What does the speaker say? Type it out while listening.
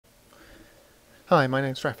Hi, my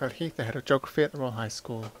name is Raphael Heath, the Head of Geography at the Royal High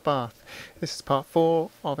School, Bath. This is part 4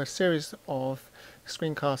 of a series of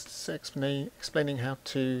screencasts explaining how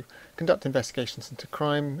to conduct investigations into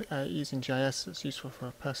crime using GIS. It's useful for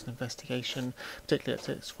a personal investigation, particularly at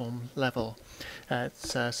its form level.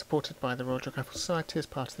 It's supported by the Royal Geographical Society as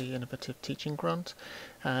part of the Innovative Teaching Grant.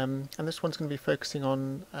 And this one's going to be focusing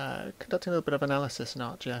on conducting a little bit of analysis in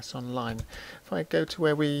ArcGIS Online. If I go to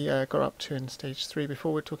where we got up to in stage 3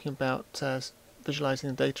 before, we're talking about visualizing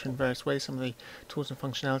the data in various ways, some of the tools and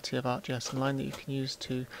functionality of ArcGIS Online that you can use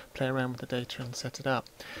to play around with the data and set it up.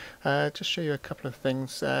 Just show you a couple of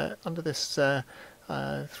things. Under this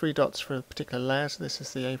 3 dots for a particular layer, so this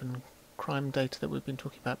is the Avon crime data that we've been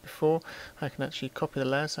talking about before. I can actually copy the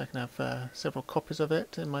layer, so I can have several copies of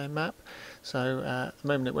it in my map. So at the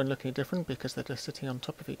moment it won't look any different because they're just sitting on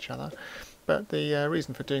top of each other. But the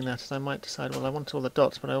reason for doing that is I might decide, well, I want all the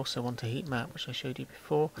dots, but I also want a heat map, which I showed you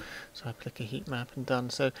before. So I click a heat map and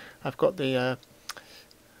done. So I've got the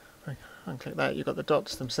unclick that, you've got the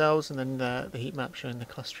dots themselves, and then the heat map showing the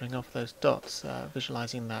clustering of those dots,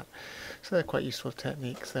 visualizing that. So they're quite useful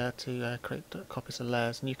techniques there to create copies of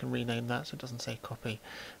layers, and you can rename that so it doesn't say copy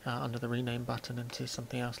under the rename button into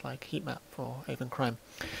something else like heat map for Avon crime.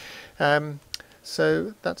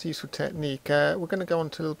 So that's a useful technique. We're going to go on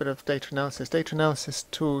to a little bit of data analysis. Data analysis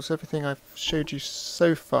tools, everything I've showed you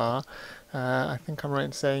so far, I think I'm right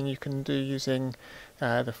in saying you can do using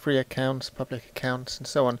the free accounts, public accounts and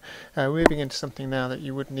so on. We're moving into something now that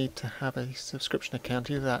you would need to have a subscription account,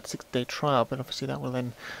 either that 6-day trial, but obviously that will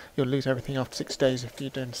then, you'll lose everything after 6 days if you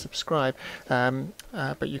don't subscribe,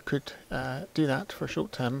 but you could do that for a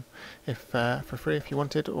short term if for free if you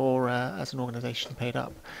wanted, or as an organisation paid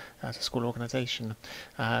up, as a school organisation,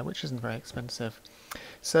 which isn't very expensive.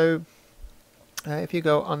 So if you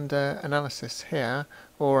go under analysis here,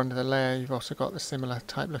 or under the layer, you've also got the similar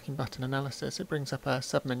type looking button analysis. It brings up a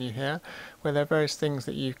submenu here where there are various things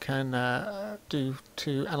that you can do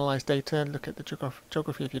to analyse data, look at the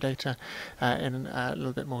geography of your data in a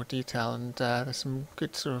little bit more detail, and there's some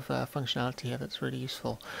good sort of functionality here that's really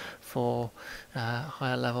useful for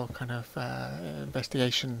higher level kind of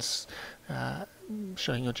investigations,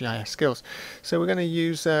 showing your GIS skills. So we're going to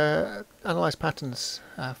use analyse patterns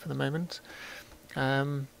for the moment.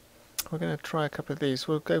 We're going to try a couple of these.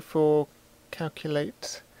 We'll go for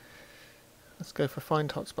calculate. Let's go for find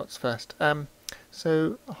hotspots first.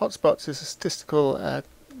 So hotspots is a statistical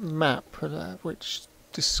map which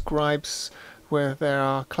describes where there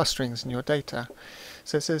are clusterings in your data.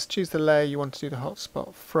 So it says choose the layer you want to do the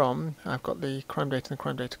hotspot from. I've got the crime data and the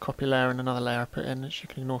crime data copy layer and another layer I put in, which you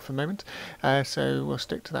can ignore for a moment. So we'll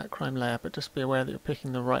stick to that crime layer, but just be aware that you're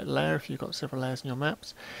picking the right layer if you've got several layers in your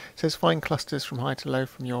maps. It says find clusters from high to low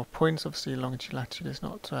from your points. Obviously longitude, latitude is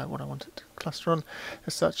not what I want it to cluster on.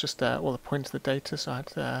 As such, just all the points of the data, so I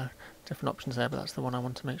had different options there, but that's the one I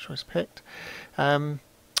want to make sure is picked.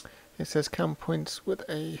 It says count points with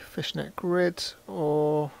a fishnet grid,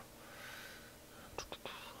 or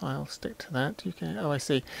I'll stick to that. You can. Oh, I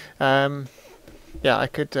see. Yeah, I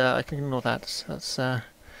can ignore that. That's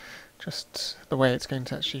just the way it's going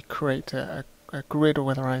to actually create a grid, or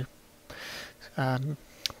whether I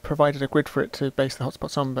provided a grid for it to base the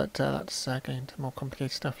hotspots on. But that's going into more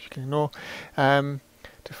complicated stuff. You can ignore.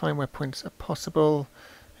 Define where points are possible.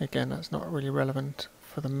 Again, that's not really relevant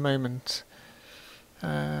for the moment.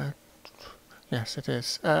 Yes, it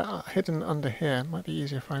is. Hidden under here. It might be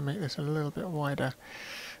easier if I make this a little bit wider.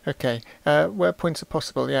 Okay, where points are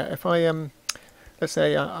possible. Yeah, if I let's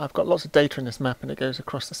say I've got lots of data in this map and it goes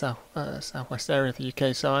across the southwest area of the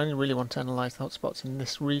UK, so I only really want to analyse the hotspots in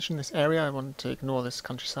this region, this area. I want to ignore this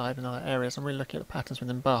countryside and other areas. I'm really looking at the patterns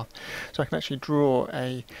within Bath. So I can actually draw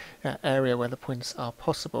a area where the points are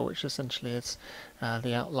possible, which essentially is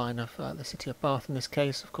the outline of the city of Bath in this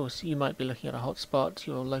case. Of course, you might be looking at a hotspot.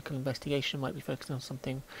 Your local investigation might be focusing on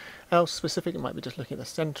something else specific. It might be just looking at the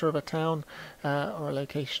centre of a town or a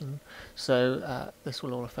location. So this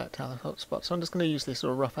will all affect how the hotspots. So I'm just going to use this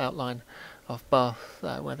sort of rough outline of Bath,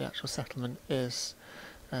 where the actual settlement is,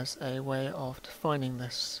 as a way of defining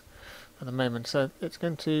this for the moment. So it's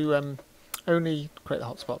going to only create the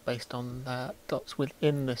hotspot based on dots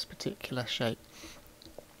within this particular shape.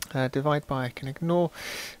 Divide by I can ignore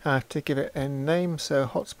to give it a name. So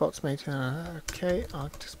hotspots made. Okay,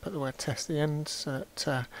 I'll just put the word test at the end so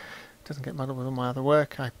that doesn't get muddled with all my other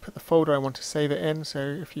work. I put the folder I want to save it in, so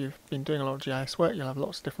if you've been doing a lot of GIS work, you'll have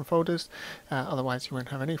lots of different folders. Otherwise you won't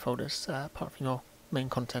have any folders apart from your main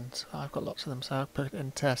content. I've got lots of them, so I'll put it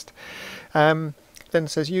in test. Then it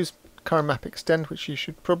says use current map extend, which you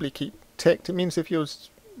should probably keep ticked. It means if you're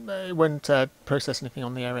it won't process anything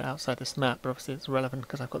on the area outside this map, but obviously it's relevant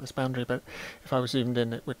because I've got this boundary, but if I was zoomed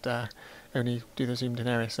in it would only do the zoomed in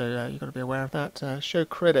area, so you've got to be aware of that. Show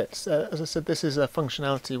credits. As I said, this is a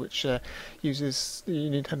functionality which uses, you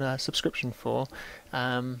need to have a subscription for.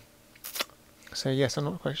 So yes, I'm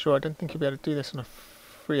not quite sure. I don't think you'll be able to do this on a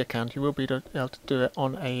free account. You will be able to do it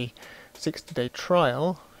on a 60-day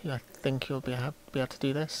trial. I think you'll be able to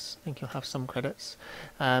do this. I think you'll have some credits.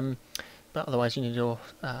 But otherwise you need your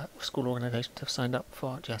school organisation to have signed up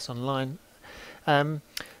for ArcGIS Online.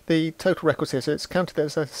 The total records here, so it's counted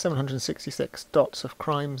as 766 dots of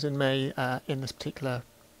crimes in May in this particular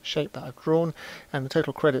shape that I've drawn, and the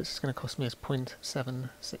total credits is going to cost me is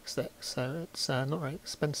 0.766, so it's not very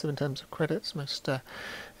expensive in terms of credits. Most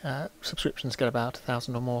subscriptions get about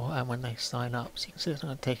 1,000 or more when they sign up, so you can see it's not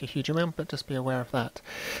going to take a huge amount, but just be aware of that.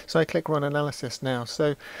 So I click Run Analysis now.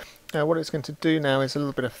 So what it's going to do now is a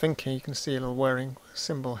little bit of thinking. You can see a little whirring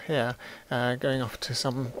symbol here going off to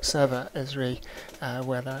some server Esri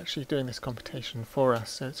where they're actually doing this computation for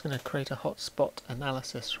us. So it's going to create a hotspot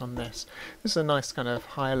analysis from this. This is a nice kind of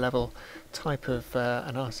higher level type of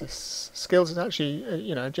analysis skills. It's actually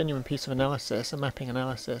a genuine piece of analysis, a mapping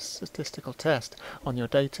analysis, statistical test on your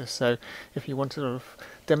data. So if you want to sort of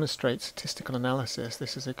demonstrate statistical analysis,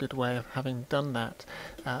 this is a good way of having done that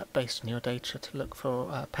based on your data to look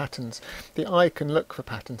for patterns. The eye can look for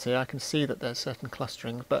patterns here. I can see that there's certain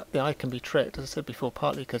clustering, but the eye can be tricked, as I said before,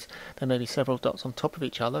 partly because there may be several dots on top of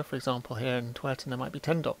each other. For example, here in Twerton there might be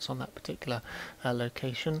 10 dots on that particular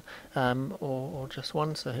location, or just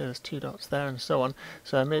one, so here's 2 dots there and so on.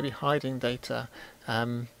 So I may be hiding data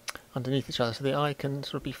underneath each other, so the eye can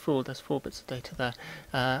sort of be fooled. There's 4 bits of data there,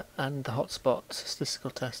 and the hotspot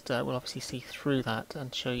statistical test will obviously see through that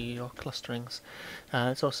and show you your clusterings.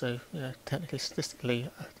 It's also technically statistically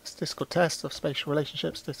a statistical test of spatial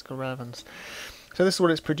relationships, statistical relevance. So this is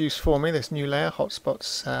what it's produced for me, this new layer,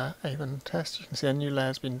 hotspots Avon test. You can see a new layer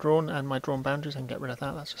has been drawn, and my drawn boundaries, I can get rid of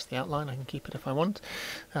that. That's just the outline. I can keep it if I want,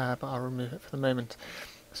 but I'll remove it for the moment.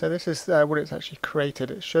 So this is what it's actually created.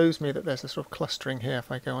 It shows me that there's a sort of clustering here. If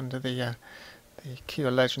I go under the key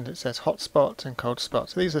or legend, it says hotspot and cold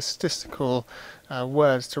spot. So these are statistical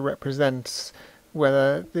words to represent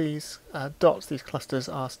whether these dots, these clusters,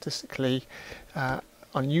 are statistically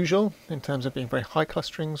unusual in terms of being very high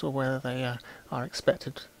clusterings, or whether they are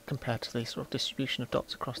expected compared to the sort of distribution of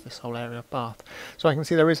dots across this whole area of Bath. So I can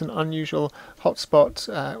see there is an unusual hotspot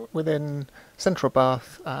within central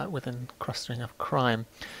Bath within clustering of crime.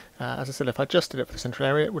 As I said, if I adjusted it for the central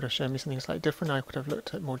area, it would have shown me something slightly different. I could have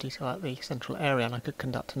looked at more detail at the central area, and I could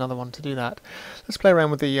conduct another one to do that. Let's play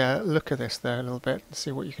around with the look of this there a little bit and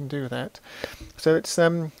see what you can do with it. So it's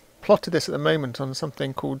plotted this at the moment on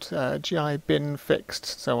something called GI bin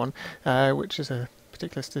fixed, so on, which is a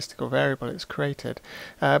particular statistical variable it's created,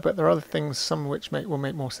 but there are other things, some of which will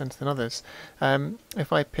make more sense than others.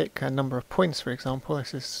 If I pick a number of points, for example,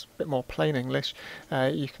 this is a bit more plain English,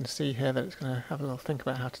 you can see here that it's going to have a little think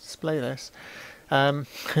about how to display this.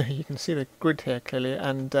 You can see the grid here clearly,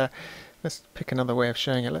 and let's pick another way of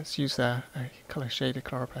showing it. Let's use a colour shaded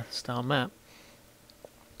choropleth style map.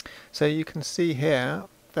 So you can see here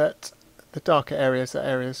that the darker areas are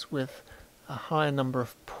areas with a higher number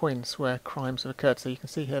of points where crimes have occurred. So you can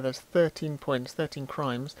see here there's 13 points, 13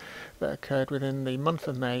 crimes that occurred within the month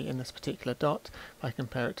of May in this particular dot. If I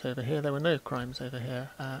compare it to over here, there were no crimes over here,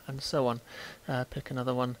 and so on. Pick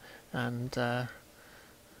another one, and number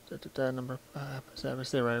there was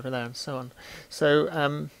 0 over there, and so on.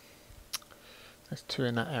 So there's 2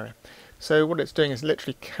 in that area. So what it's doing is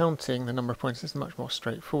literally counting the number of points. This is much more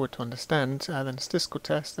straightforward to understand than a statistical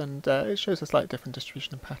test, and it shows a slightly different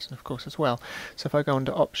distribution and pattern, of course, as well. So if I go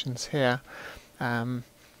under options here, I'm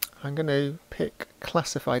going to pick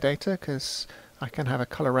classify data, because I can have a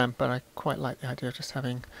colour ramp, but I quite like the idea of just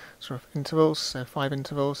having sort of intervals, so 5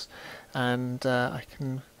 intervals, and I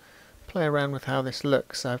can play around with how this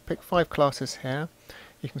looks. So I've picked 5 classes here.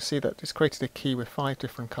 You can see that it's created a key with 5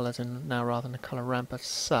 different colours in now rather than a colour ramp as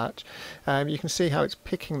such. You can see how it's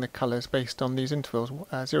picking the colours based on these intervals,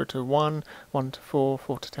 0 to 1, 1 to 4,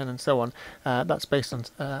 4 to 10 and so on. That's based on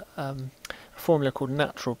a formula called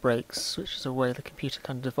natural breaks, which is a way the computer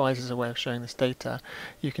kind of devises a way of showing this data.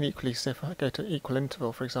 You can equally, so if I go to equal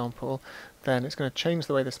interval for example, then it's going to change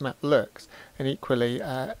the way this map looks, and equally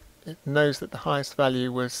it knows that the highest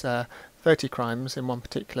value was 30 crimes in one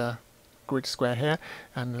particular grid square here,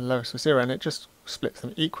 and the lowest was 0, and it just splits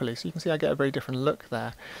them equally. So you can see I get a very different look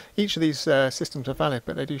there. Each of these systems are valid,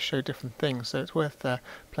 but they do show different things, so it's worth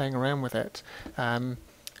playing around with it and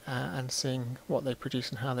seeing what they produce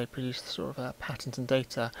and how they produce sort of patterns and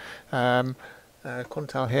data.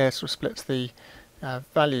 Quantile here sort of splits the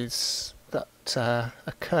values that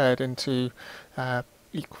occurred into 5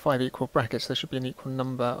 equal brackets. There should be an equal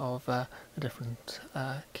number of the different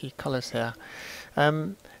key colours here.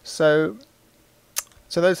 So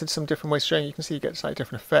those are some different ways of showing. You can see you get slightly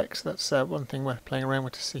different effects. That's one thing worth playing around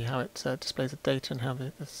with to see how it displays the data and how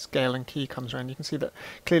the scale and key comes around. You can see that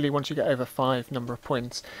clearly once you get over 5 number of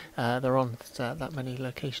points, they're on that many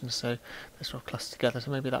locations, so they sort of cluster together.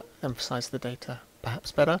 So maybe that emphasises the data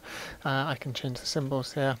perhaps better. I can change the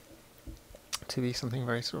symbols here to be something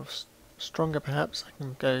very sort of stronger perhaps. I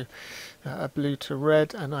can go a blue to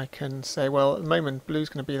red, and I can say, well, at the moment blue is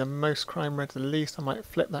going to be the most crime, red the least. I might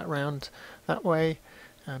flip that round that way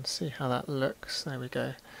and see how that looks. There we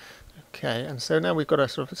go. Okay, and so now we've got a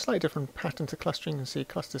sort of a slightly different pattern to clustering. You can see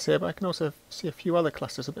clusters here, but I can also see a few other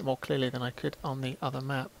clusters a bit more clearly than I could on the other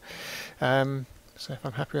map. So if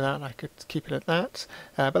I'm happy with that, I could keep it at that.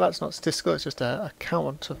 But that's not statistical, it's just a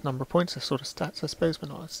count of number of points, a sort of stats I suppose, but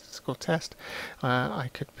not a statistical test.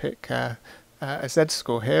 I could pick a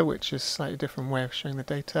z-score here, which is a slightly different way of showing the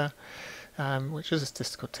data. Which is a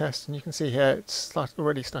statistical test, and you can see here it's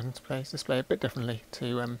already starting to display a bit differently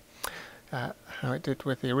to how it did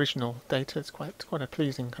with the original data. It's quite a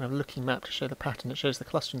pleasing kind of looking map to show the pattern. It shows the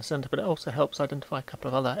cluster in the centre, but it also helps identify a couple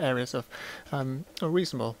of other areas of a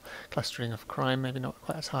reasonable clustering of crime, maybe not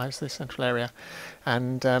quite as high as this central area,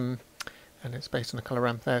 and it's based on the colour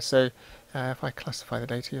ramp there. So if I classify the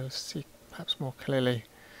data, you'll see perhaps more clearly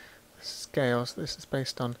the scales that this is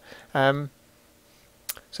based on.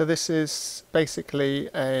 So this is basically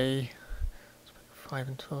a 5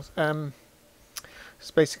 and 12.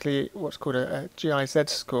 It's basically what's called a GIZ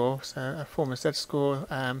score, so a form of z-score,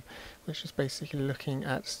 which is basically looking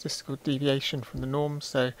at statistical deviation from the norm.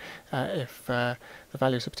 So if the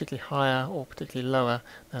values are particularly higher or particularly lower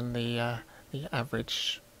than the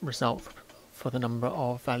average result for the number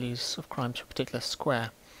of values of crimes for a particular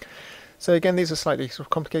square. So again, these are slightly sort of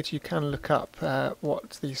complicated. You can look up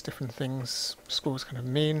what these different scores kind of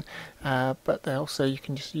mean, but they also, you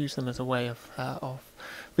can just use them as a way of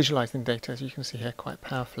visualizing data, as you can see here quite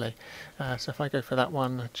powerfully. So if I go for that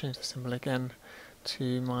one, I change the symbol again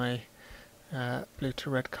to my blue to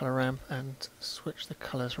red color ramp and switch the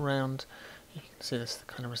colors around, you can see this is the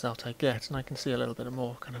kind of result I get, and I can see a little bit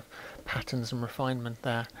more kind of patterns and refinement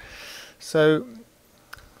there. So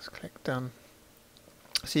let's click done.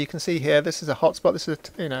 So you can see here, this is a hotspot. This is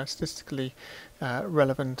a statistically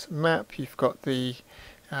relevant map. You've got the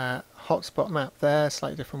hotspot map there,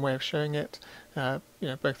 slightly different way of showing it.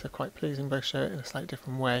 Both are quite pleasing. Both show it in a slightly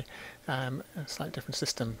different way, a slightly different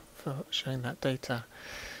system for showing that data.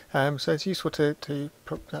 So it's useful to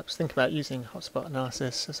perhaps think about using hotspot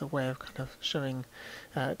analysis as a way of kind of showing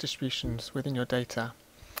distributions within your data.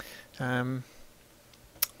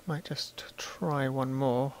 Might just try one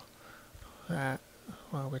more.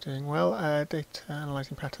 Well, we're doing well. Data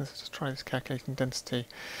analysing patterns. Let's just try this calculating density.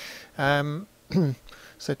 So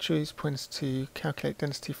choose points to calculate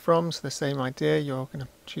density from. So the same idea. You're going to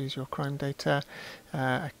choose your crime data.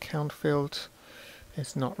 A count field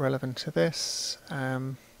is not relevant to this.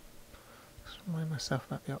 Just remind myself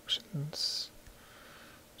about the options.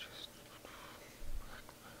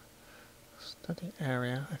 Study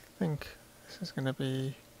area. I think this is going to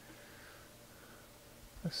be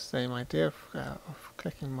the same idea of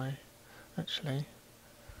clicking my, actually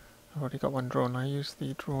I've already got one drawn. I used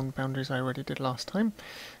the drawn boundaries I already did last time.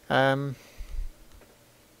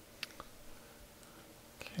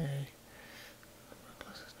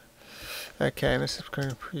 Okay, and this is going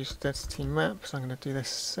to produce a density map, so I'm going to do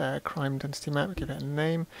this crime density map, give it a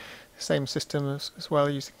name. Same system as well,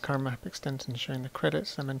 using current map extension showing the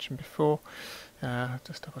credits I mentioned before.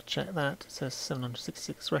 Just double check that. It says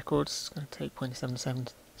 766 records. It's going to take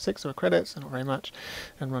 0.776 of credits, not very much,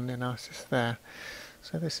 and run the analysis there.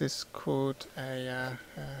 So this is called a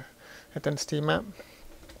density map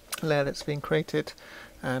layer that's being created,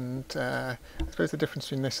 and I suppose the difference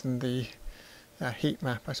between this and the heat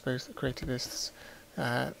map, I suppose, that created is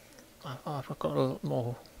I've got a lot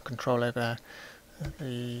more control over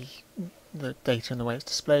the data and the way it's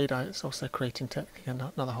displayed. It's also creating technically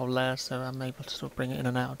another whole layer, so I'm able to sort of bring it in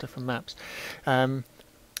and out of different maps.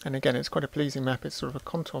 And again, it's quite a pleasing map. It's sort of a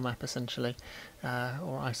contour map essentially,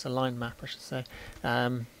 or isoline map I should say.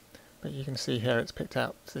 But you can see here it's picked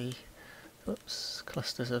out the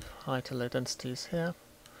clusters of high to low densities here,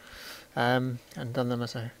 and done them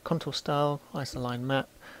as a contour style isoline map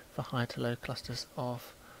for high to low clusters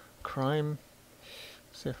of crime.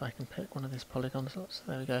 See if I can pick one of these polygons. So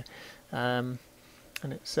there we go. And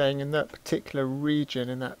it's saying in that particular region,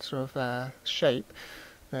 in that sort of shape,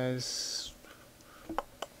 there's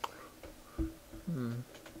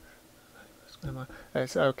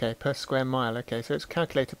It's okay, per square mile. Okay, so it's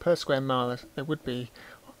calculated per square mile. It would be,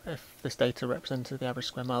 if this data represented the average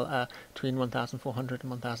square mile, between 1,400 and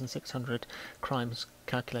 1,600 crimes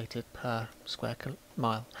calculated per square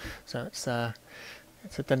mile. So it's a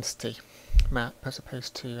density map as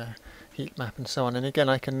opposed to a heat map and so on. And again,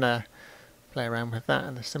 I can play around with that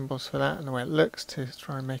and the symbols for that and the way it looks to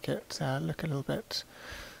try and make it look a little bit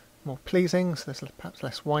more pleasing. So there's perhaps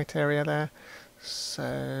less white area there.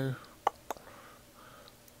 So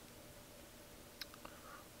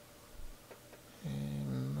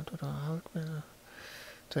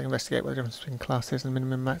to investigate what the difference between classes and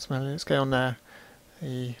minimum and maximum value. Let's go on there.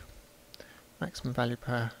 The maximum value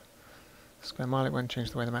per square mile. It won't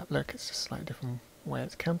change the way the map looks. It's just a slightly different way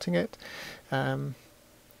it's counting it. Let's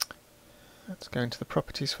go into the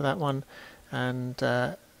properties for that one and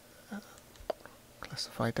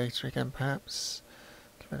classify data again, perhaps.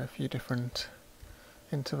 Give it a few different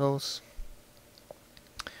intervals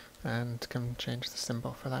and can change the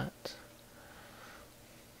symbol for that.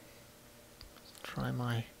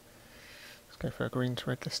 Let's go for a green to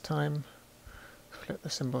red this time. Flip the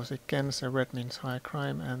symbols again, so red means higher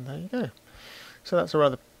crime, and there you go. So that's a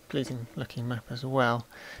rather pleasing looking map as well.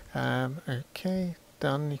 Okay,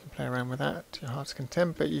 done. You can play around with that to your heart's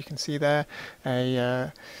content, but you can see there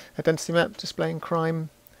a density map displaying crime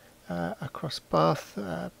across Bath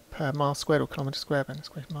per mile squared or kilometre squared, but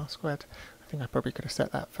square mile squared. I think I probably could have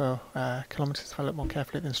set that for kilometres if I look more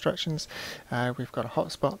carefully at the instructions. We've got a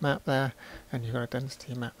hotspot map there, and you've got a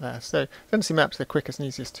density map there. So density maps are the quickest and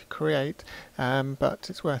easiest to create, but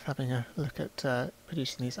it's worth having a look at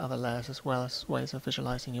producing these other layers as well as ways of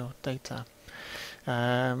visualising your data.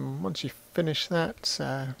 Once you finish that,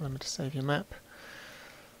 remember to save your map.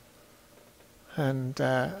 And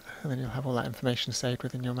then you'll have all that information saved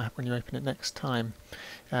within your map when you open it next time.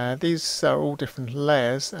 These are all different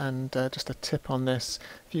layers, and just a tip on this,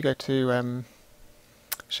 if you go to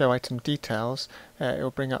show item details, it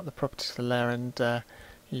will bring up the properties of the layer, and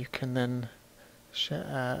you can then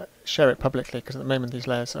share it publicly, because at the moment these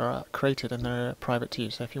layers are created and they're private to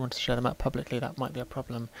you, so if you want to share them out publicly that might be a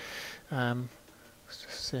problem. Let's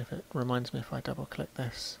just see if it reminds me if I double click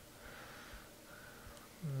this.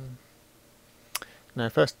 No,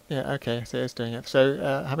 first, yeah, okay, so it is doing it. So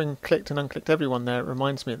having clicked and unclicked everyone there, it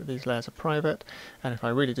reminds me that these layers are private, and if I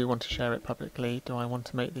really do want to share it publicly, do I want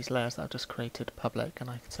to make these layers that I've just created public? And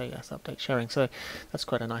I can say yes, update sharing. So that's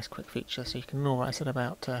quite a nice quick feature. So you can ignore what I said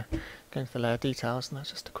about going to the layer details, and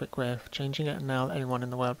that's just a quick way of changing it, and now anyone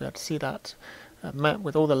in the world will be able to see that map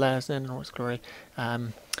with all the layers in and all its glory,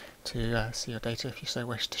 to see your data if you so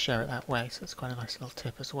wish to share it that way. So it's quite a nice little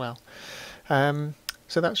tip as well.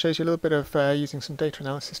 So that shows you a little bit of using some data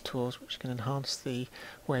analysis tools which can enhance the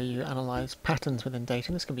way you analyse patterns within data.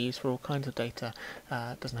 And this can be used for all kinds of data.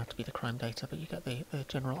 It doesn't have to be the crime data, but you get the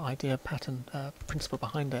general idea, pattern, principle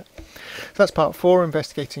behind it. So that's part 4,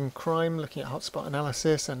 investigating crime, looking at hotspot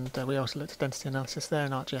analysis, and we also looked at density analysis there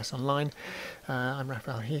in ArcGIS Online. I'm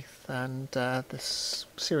Raphael Heath, and this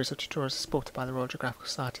series of tutorials is supported by the Royal Geographical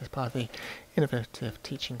Society as part of the innovative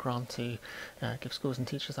teaching grant to give schools and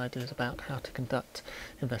teachers ideas about how to conduct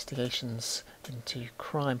investigations into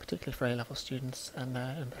crime, particularly for A-level students and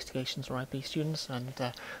their investigations or IB students, and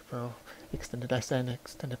for extended essay and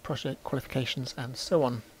extended project qualifications and so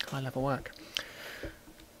on, high-level work.